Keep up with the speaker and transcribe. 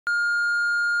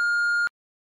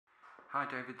Hi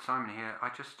David, Simon here. I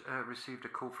just received a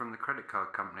call from the credit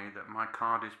card company that my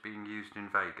card is being used in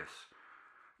Vegas.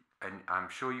 And I'm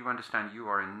sure you understand you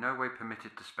are in no way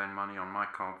permitted to spend money on my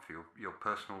card for your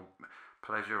personal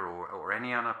pleasure or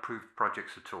any unapproved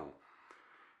projects at all.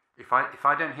 If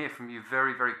I don't hear from you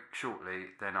very, very shortly,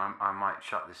 then I might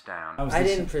shut this down. I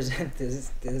didn't present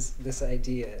this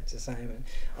idea to Simon.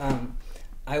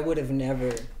 I would have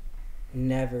never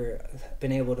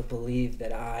been able to believe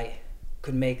that I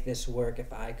could make this work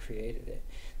if I created it.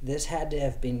 This had to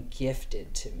have been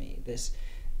gifted to me.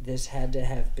 This had to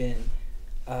have been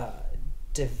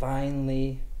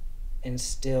divinely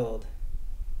instilled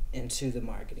into the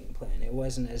marketing plan. It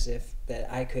wasn't as if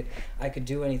that I could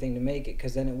do anything to make it,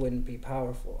 because then it wouldn't be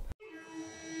powerful.